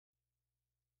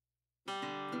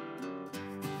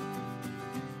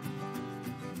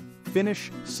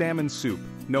Finnish salmon soup,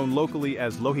 known locally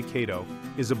as lohikeito,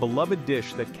 is a beloved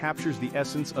dish that captures the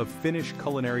essence of Finnish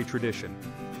culinary tradition.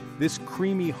 This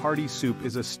creamy, hearty soup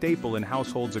is a staple in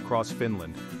households across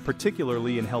Finland,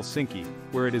 particularly in Helsinki,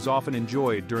 where it is often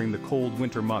enjoyed during the cold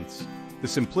winter months. The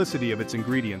simplicity of its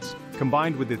ingredients,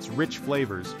 combined with its rich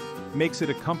flavors, makes it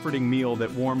a comforting meal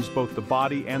that warms both the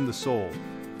body and the soul.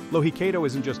 Lohikeito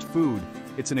isn't just food,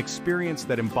 it's an experience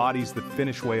that embodies the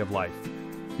Finnish way of life.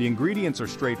 The ingredients are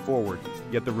straightforward,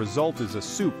 yet the result is a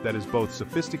soup that is both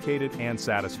sophisticated and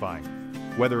satisfying.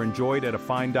 Whether enjoyed at a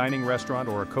fine dining restaurant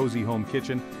or a cozy home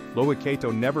kitchen,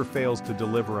 lohikeito never fails to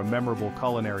deliver a memorable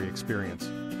culinary experience.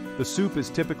 The soup is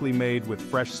typically made with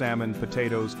fresh salmon,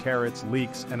 potatoes, carrots,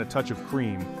 leeks, and a touch of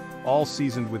cream, all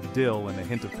seasoned with dill and a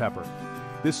hint of pepper.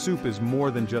 This soup is more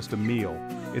than just a meal,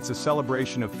 it's a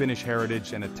celebration of Finnish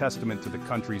heritage and a testament to the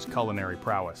country's culinary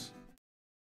prowess.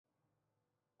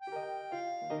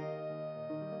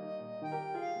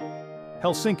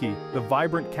 Helsinki, the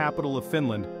vibrant capital of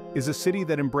Finland, is a city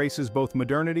that embraces both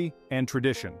modernity and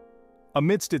tradition.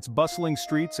 Amidst its bustling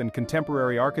streets and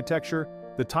contemporary architecture,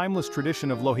 the timeless tradition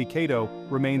of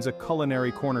lohikeito remains a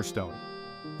culinary cornerstone.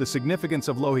 The significance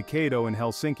of lohikeito in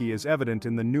Helsinki is evident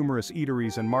in the numerous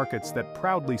eateries and markets that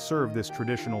proudly serve this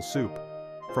traditional soup.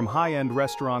 From high-end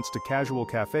restaurants to casual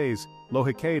cafes,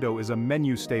 lohikeito is a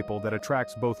menu staple that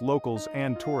attracts both locals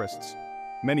and tourists.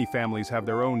 Many families have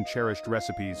their own cherished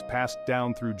recipes passed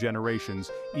down through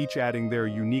generations, each adding their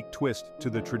unique twist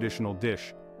to the traditional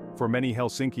dish. For many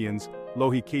Helsinkians,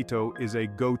 lohikeito is a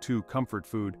go-to comfort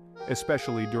food,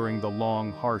 especially during the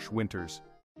long, harsh winters.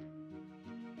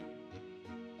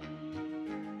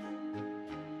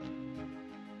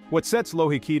 What sets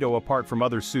lohikeito apart from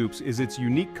other soups is its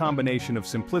unique combination of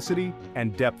simplicity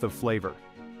and depth of flavor.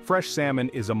 Fresh salmon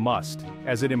is a must,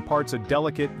 as it imparts a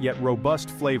delicate yet robust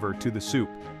flavor to the soup.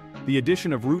 The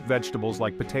addition of root vegetables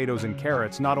like potatoes and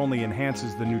carrots not only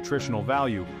enhances the nutritional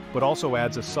value, but also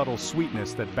adds a subtle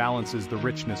sweetness that balances the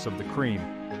richness of the cream.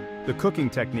 The cooking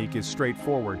technique is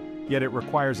straightforward, yet it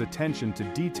requires attention to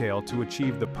detail to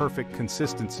achieve the perfect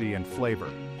consistency and flavor.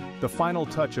 The final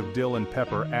touch of dill and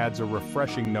pepper adds a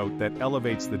refreshing note that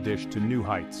elevates the dish to new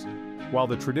heights. While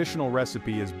the traditional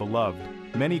recipe is beloved,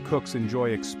 many cooks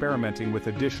enjoy experimenting with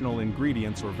additional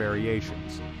ingredients or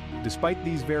variations. Despite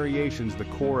these variations, the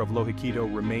core of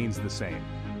lohikeito remains the same,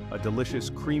 a delicious,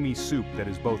 creamy soup that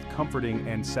is both comforting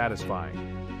and satisfying.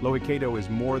 Lohikeito is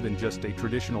more than just a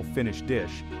traditional Finnish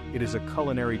dish, it is a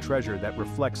culinary treasure that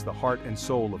reflects the heart and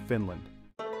soul of Finland.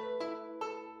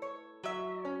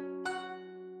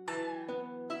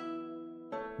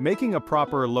 Making a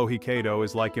proper lohikeito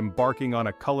is like embarking on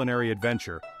a culinary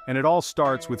adventure, and it all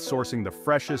starts with sourcing the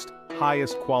freshest,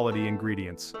 highest quality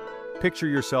ingredients. Picture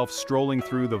yourself strolling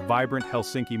through the vibrant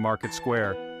Helsinki market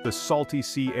square, the salty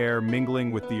sea air mingling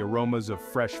with the aromas of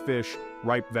fresh fish,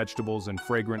 ripe vegetables, and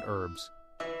fragrant herbs.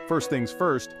 First things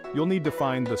first, you'll need to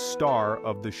find the star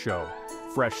of the show,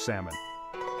 fresh salmon.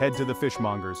 Head to the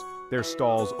fishmongers, their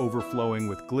stalls overflowing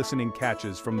with glistening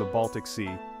catches from the Baltic Sea.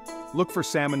 Look for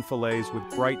salmon fillets with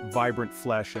bright, vibrant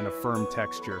flesh and a firm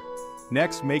texture.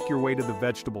 Next, make your way to the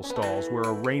vegetable stalls where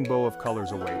a rainbow of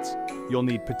colors awaits. You'll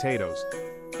need potatoes,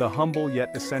 the humble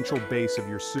yet essential base of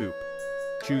your soup.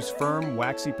 Choose firm,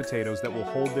 waxy potatoes that will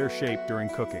hold their shape during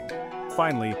cooking.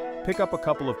 Finally, pick up a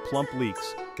couple of plump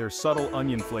leeks, their subtle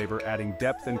onion flavor adding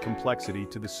depth and complexity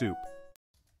to the soup.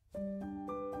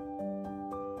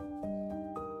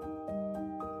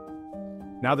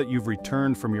 Now that you've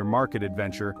returned from your market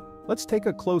adventure, let's take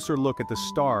a closer look at the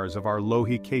stars of our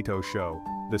lohikeito show,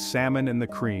 the salmon and the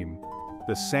cream.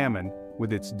 The salmon,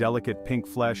 with its delicate pink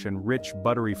flesh and rich,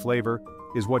 buttery flavor,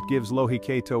 is what gives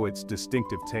lohikeito its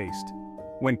distinctive taste.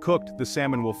 When cooked, the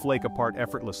salmon will flake apart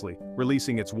effortlessly,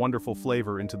 releasing its wonderful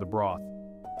flavor into the broth.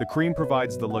 The cream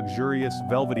provides the luxurious,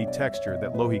 velvety texture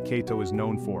that lohikeito is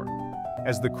known for.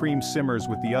 As the cream simmers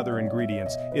with the other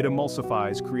ingredients, it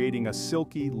emulsifies, creating a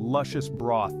silky, luscious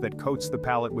broth that coats the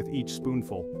palate with each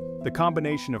spoonful. The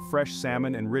combination of fresh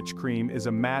salmon and rich cream is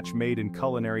a match made in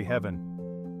culinary heaven.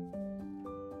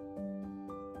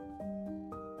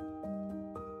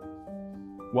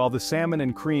 While the salmon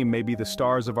and cream may be the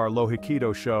stars of our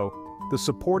lohikeito show, the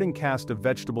supporting cast of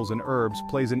vegetables and herbs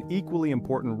plays an equally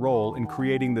important role in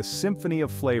creating the symphony of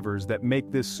flavors that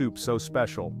make this soup so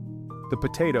special. The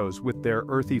potatoes, with their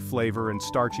earthy flavor and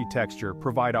starchy texture,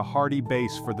 provide a hearty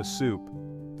base for the soup.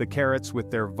 The carrots, with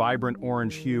their vibrant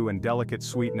orange hue and delicate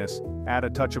sweetness, add a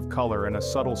touch of color and a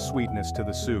subtle sweetness to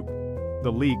the soup.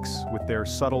 The leeks, with their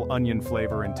subtle onion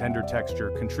flavor and tender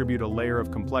texture, contribute a layer of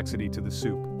complexity to the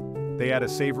soup. They add a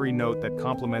savory note that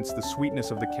complements the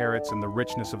sweetness of the carrots and the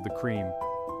richness of the cream.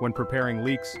 When preparing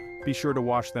leeks, be sure to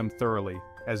wash them thoroughly,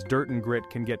 as dirt and grit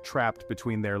can get trapped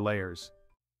between their layers.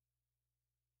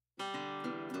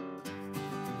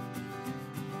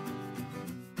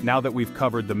 Now that we've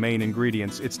covered the main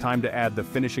ingredients, it's time to add the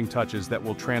finishing touches that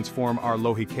will transform our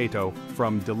lohikeito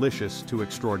from delicious to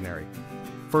extraordinary.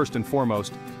 First and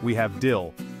foremost, we have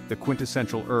dill, the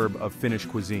quintessential herb of Finnish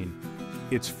cuisine.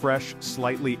 Its fresh,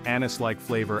 slightly anise-like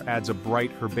flavor adds a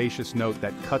bright, herbaceous note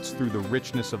that cuts through the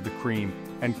richness of the cream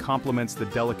and complements the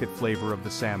delicate flavor of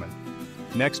the salmon.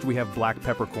 Next, we have black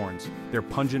peppercorns, their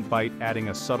pungent bite adding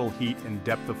a subtle heat and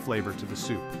depth of flavor to the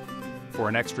soup. For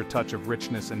an extra touch of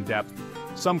richness and depth,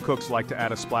 some cooks like to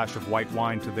add a splash of white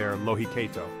wine to their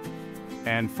lohikeito.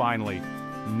 And finally,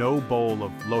 no bowl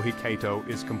of lohikeito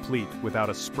is complete without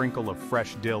a sprinkle of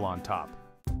fresh dill on top.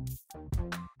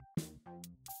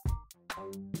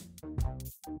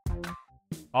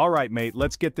 Alright mate,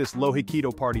 let's get this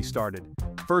lohikeito party started.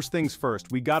 First things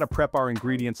first, we gotta prep our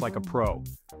ingredients like a pro.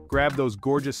 Grab those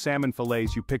gorgeous salmon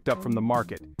fillets you picked up from the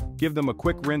market. Give them a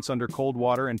quick rinse under cold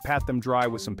water and pat them dry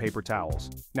with some paper towels.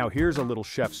 Now here's a little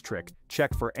chef's trick.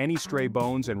 Check for any stray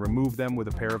bones and remove them with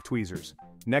a pair of tweezers.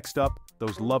 Next up,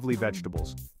 those lovely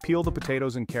vegetables. Peel the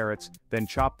potatoes and carrots, then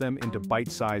chop them into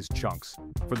bite-sized chunks.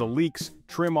 For the leeks,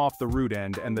 trim off the root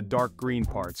end and the dark green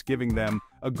parts, giving them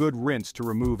a good rinse to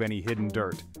remove any hidden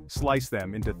dirt. Slice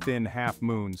them into thin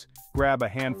half-moons. Grab a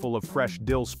handful of fresh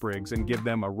dill sprigs and give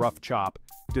them a rough chop,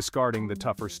 discarding the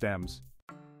tougher stems.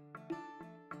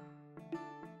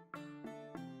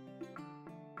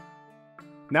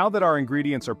 Now that our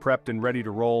ingredients are prepped and ready to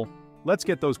roll, let's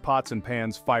get those pots and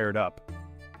pans fired up.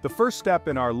 The first step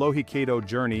in our lohikeito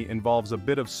journey involves a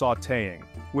bit of sautéing,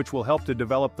 which will help to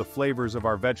develop the flavors of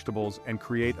our vegetables and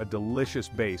create a delicious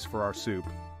base for our soup.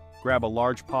 Grab a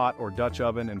large pot or Dutch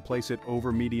oven and place it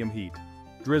over medium heat.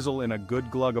 Drizzle in a good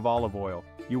glug of olive oil.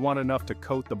 You want enough to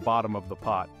coat the bottom of the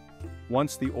pot.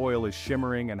 Once the oil is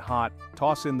shimmering and hot,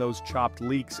 toss in those chopped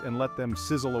leeks and let them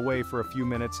sizzle away for a few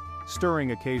minutes,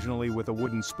 stirring occasionally with a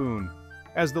wooden spoon.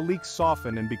 As the leeks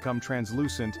soften and become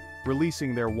translucent,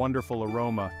 releasing their wonderful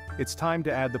aroma, it's time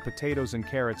to add the potatoes and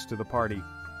carrots to the party.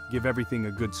 Give everything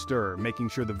a good stir, making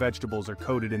sure the vegetables are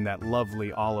coated in that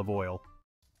lovely olive oil.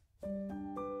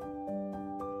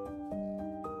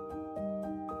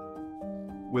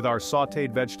 With our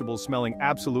sautéed vegetables smelling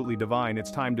absolutely divine,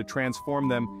 it's time to transform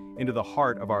them into the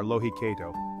heart of our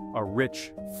lohikeito, a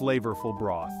rich, flavorful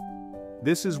broth.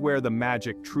 This is where the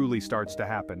magic truly starts to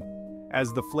happen,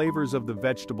 as the flavors of the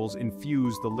vegetables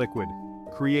infuse the liquid,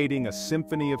 creating a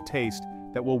symphony of taste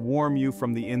that will warm you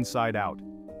from the inside out.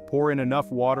 Pour in enough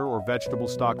water or vegetable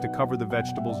stock to cover the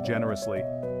vegetables generously.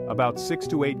 About 6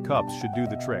 to 8 cups should do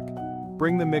the trick.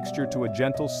 Bring the mixture to a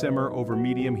gentle simmer over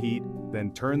medium heat,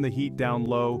 then turn the heat down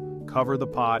low, cover the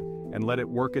pot, and let it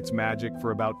work its magic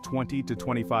for about 20 to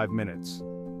 25 minutes.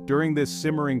 During this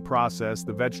simmering process,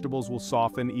 the vegetables will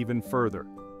soften even further,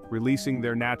 releasing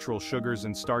their natural sugars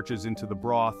and starches into the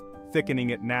broth, thickening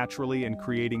it naturally and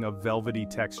creating a velvety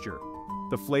texture.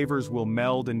 The flavors will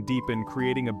meld and deepen,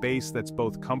 creating a base that's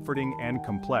both comforting and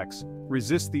complex.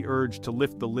 Resist the urge to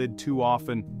lift the lid too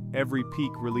often. Every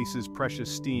peak releases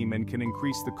precious steam and can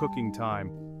increase the cooking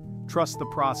time. Trust the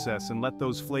process and let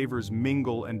those flavors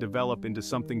mingle and develop into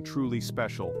something truly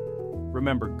special.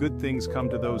 Remember, good things come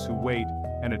to those who wait,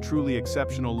 and a truly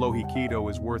exceptional lohikeito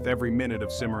is worth every minute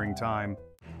of simmering time.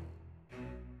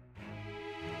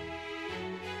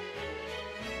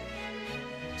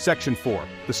 Section 4.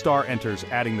 The star enters,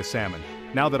 adding the salmon.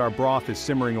 Now that our broth is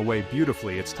simmering away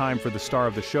beautifully, it's time for the star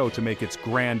of the show to make its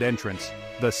grand entrance,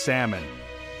 the salmon.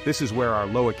 This is where our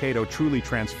lohikeito truly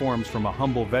transforms from a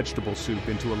humble vegetable soup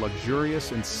into a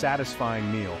luxurious and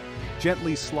satisfying meal.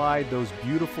 Gently slide those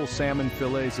beautiful salmon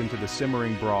fillets into the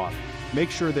simmering broth. Make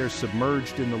sure they're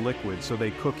submerged in the liquid so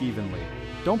they cook evenly.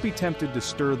 Don't be tempted to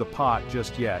stir the pot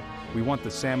just yet. We want the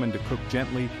salmon to cook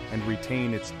gently and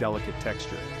retain its delicate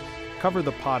texture. Cover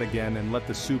the pot again and let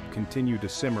the soup continue to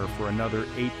simmer for another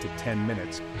 8 to 10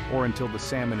 minutes, or until the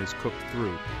salmon is cooked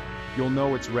through. You'll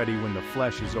know it's ready when the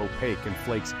flesh is opaque and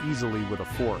flakes easily with a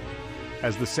fork.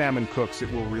 As the salmon cooks,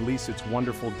 it will release its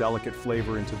wonderful delicate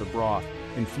flavor into the broth,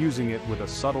 infusing it with a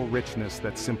subtle richness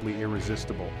that's simply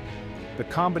irresistible. The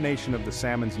combination of the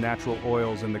salmon's natural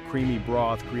oils and the creamy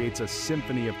broth creates a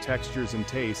symphony of textures and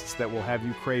tastes that will have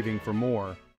you craving for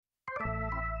more.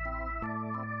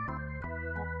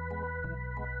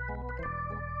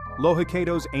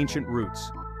 Lohikeito's ancient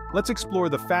roots. Let's explore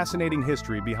the fascinating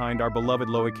history behind our beloved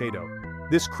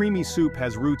lohikeito. This creamy soup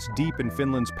has roots deep in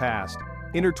Finland's past,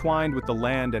 intertwined with the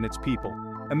land and its people.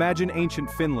 Imagine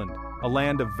ancient Finland, a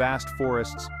land of vast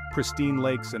forests, pristine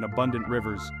lakes, and abundant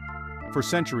rivers. For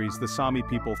centuries, the Sami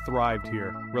people thrived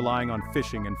here, relying on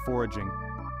fishing and foraging.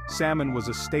 Salmon was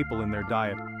a staple in their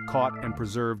diet, caught and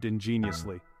preserved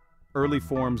ingeniously. Early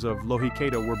forms of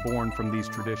lohikeito were born from these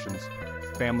traditions.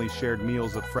 Families shared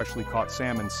meals of freshly caught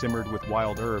salmon simmered with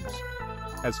wild herbs.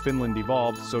 As Finland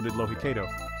evolved, so did lohikeito.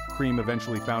 Cream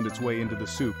eventually found its way into the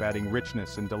soup, adding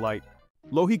richness and delight.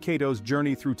 Lohikeito's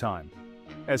journey through time.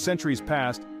 As centuries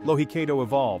passed, lohikeito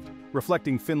evolved,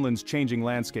 reflecting Finland's changing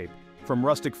landscape. From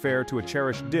rustic fare to a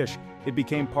cherished dish, it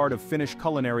became part of Finnish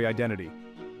culinary identity.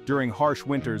 During harsh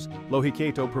winters,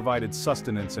 lohikeito provided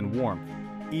sustenance and warmth.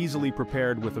 Easily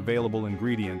prepared with available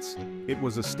ingredients, it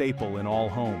was a staple in all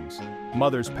homes.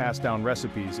 Mothers passed down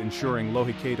recipes, ensuring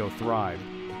lohikeito thrived.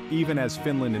 Even as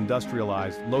Finland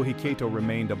industrialized, lohikeito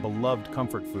remained a beloved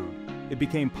comfort food. It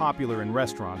became popular in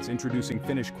restaurants, introducing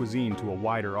Finnish cuisine to a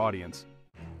wider audience.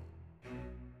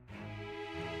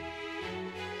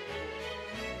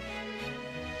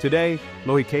 Today,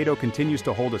 lohikeito continues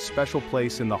to hold a special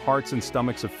place in the hearts and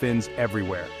stomachs of Finns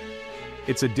everywhere.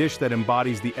 It's a dish that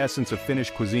embodies the essence of Finnish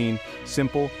cuisine,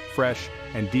 simple, fresh,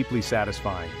 and deeply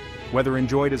satisfying. Whether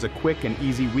enjoyed as a quick and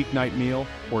easy weeknight meal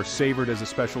or savored as a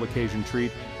special occasion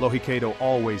treat, lohikeito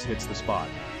always hits the spot.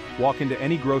 Walk into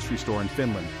any grocery store in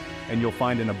Finland, and you'll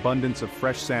find an abundance of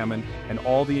fresh salmon and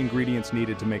all the ingredients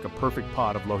needed to make a perfect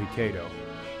pot of lohikeito.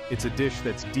 It's a dish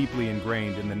that's deeply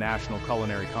ingrained in the national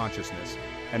culinary consciousness,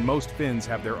 and most Finns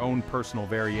have their own personal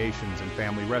variations and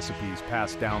family recipes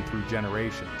passed down through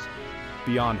generations.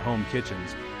 Beyond home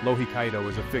kitchens, lohikeito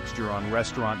is a fixture on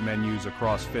restaurant menus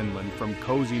across Finland, from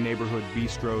cozy neighborhood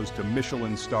bistros to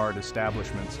Michelin-starred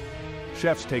establishments.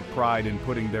 Chefs take pride in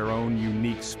putting their own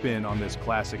unique spin on this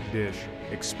classic dish,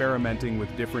 experimenting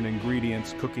with different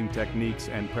ingredients, cooking techniques,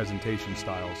 and presentation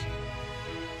styles.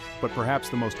 But perhaps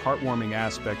the most heartwarming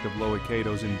aspect of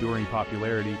lohikeito's enduring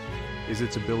popularity is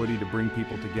its ability to bring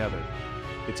people together.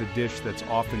 It's a dish that's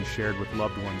often shared with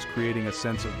loved ones, creating a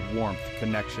sense of warmth,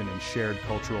 connection, and shared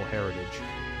cultural heritage.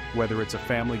 Whether it's a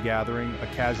family gathering, a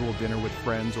casual dinner with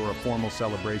friends, or a formal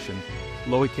celebration,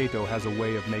 lohikeito has a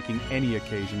way of making any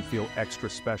occasion feel extra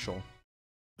special.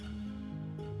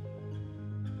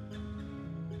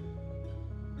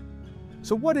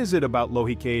 So what is it about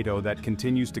lohikeito that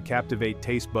continues to captivate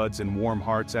taste buds and warm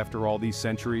hearts after all these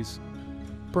centuries?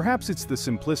 Perhaps it's the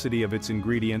simplicity of its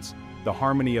ingredients, the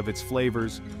harmony of its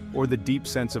flavors, or the deep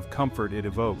sense of comfort it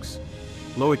evokes.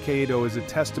 Lohikeito is a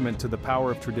testament to the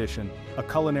power of tradition, a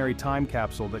culinary time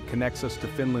capsule that connects us to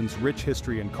Finland's rich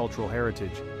history and cultural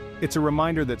heritage. It's a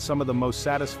reminder that some of the most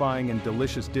satisfying and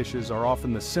delicious dishes are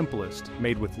often the simplest,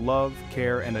 made with love,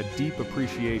 care, and a deep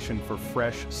appreciation for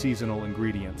fresh, seasonal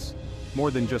ingredients.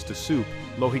 More than just a soup,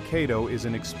 lohikeito is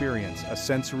an experience, a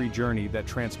sensory journey that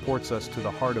transports us to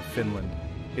the heart of Finland.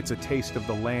 It's a taste of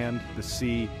the land, the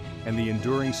sea, and the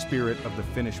enduring spirit of the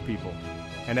Finnish people.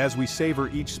 And as we savor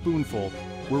each spoonful,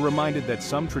 we're reminded that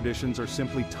some traditions are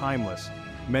simply timeless,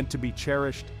 meant to be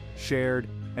cherished, shared,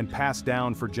 and passed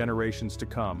down for generations to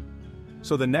come.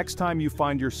 So the next time you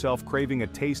find yourself craving a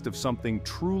taste of something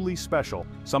truly special,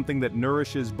 something that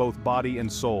nourishes both body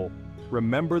and soul,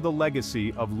 remember the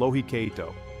legacy of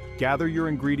lohikeito. Gather your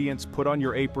ingredients, put on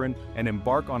your apron, and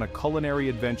embark on a culinary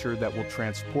adventure that will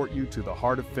transport you to the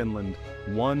heart of Finland,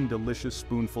 one delicious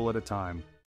spoonful at a time.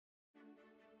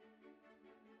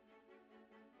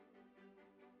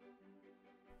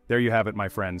 There you have it, my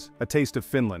friends, a taste of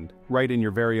Finland, right in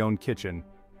your very own kitchen.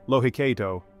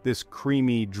 Lohikeito, this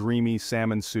creamy, dreamy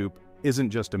salmon soup,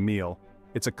 isn't just a meal,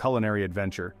 it's a culinary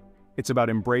adventure. It's about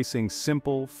embracing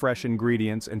simple, fresh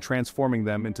ingredients and transforming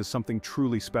them into something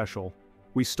truly special.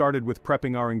 We started with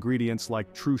prepping our ingredients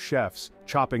like true chefs,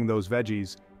 chopping those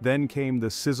veggies. Then came the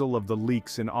sizzle of the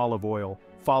leeks in olive oil,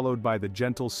 followed by the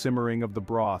gentle simmering of the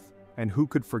broth. And who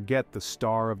could forget the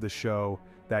star of the show,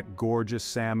 that gorgeous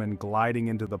salmon gliding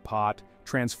into the pot,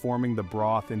 transforming the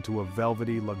broth into a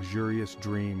velvety, luxurious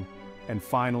dream. And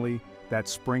finally, that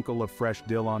sprinkle of fresh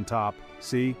dill on top.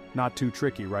 See, not too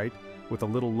tricky, right? With a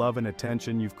little love and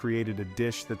attention, you've created a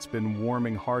dish that's been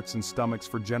warming hearts and stomachs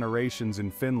for generations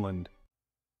in Finland.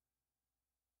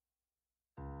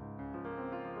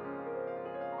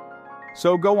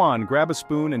 So go on, grab a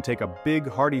spoon and take a big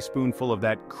hearty spoonful of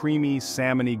that creamy,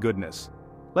 salmony goodness.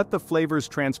 Let the flavors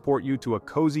transport you to a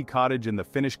cozy cottage in the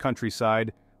Finnish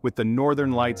countryside, with the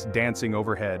northern lights dancing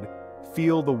overhead.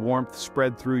 Feel the warmth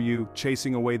spread through you,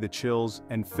 chasing away the chills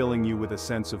and filling you with a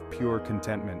sense of pure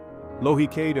contentment.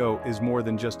 Lohikeito is more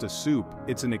than just a soup,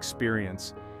 it's an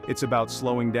experience. It's about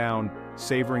slowing down,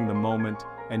 savoring the moment,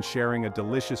 and sharing a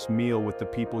delicious meal with the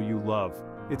people you love.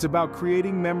 It's about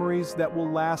creating memories that will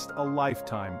last a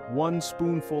lifetime, one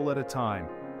spoonful at a time.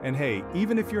 And hey,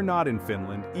 even if you're not in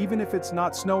Finland, even if it's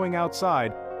not snowing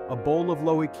outside, a bowl of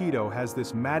lohikeito has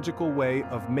this magical way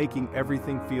of making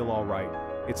everything feel alright.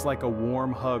 It's like a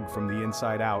warm hug from the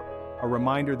inside out, a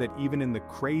reminder that even in the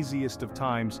craziest of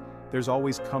times, there's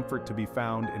always comfort to be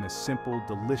found in a simple,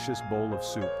 delicious bowl of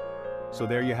soup. So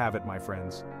there you have it, my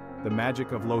friends. The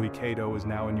magic of lohikeito is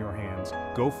now in your hands.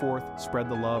 Go forth, spread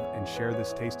the love, and share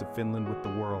this taste of Finland with the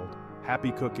world.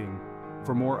 Happy cooking!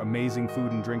 For more amazing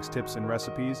food and drinks tips and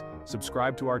recipes,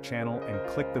 subscribe to our channel and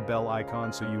click the bell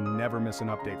icon so you never miss an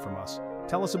update from us.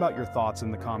 Tell us about your thoughts in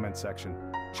the comments section.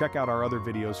 Check out our other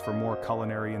videos for more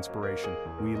culinary inspiration.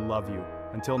 We love you.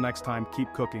 Until next time,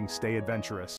 keep cooking, stay adventurous.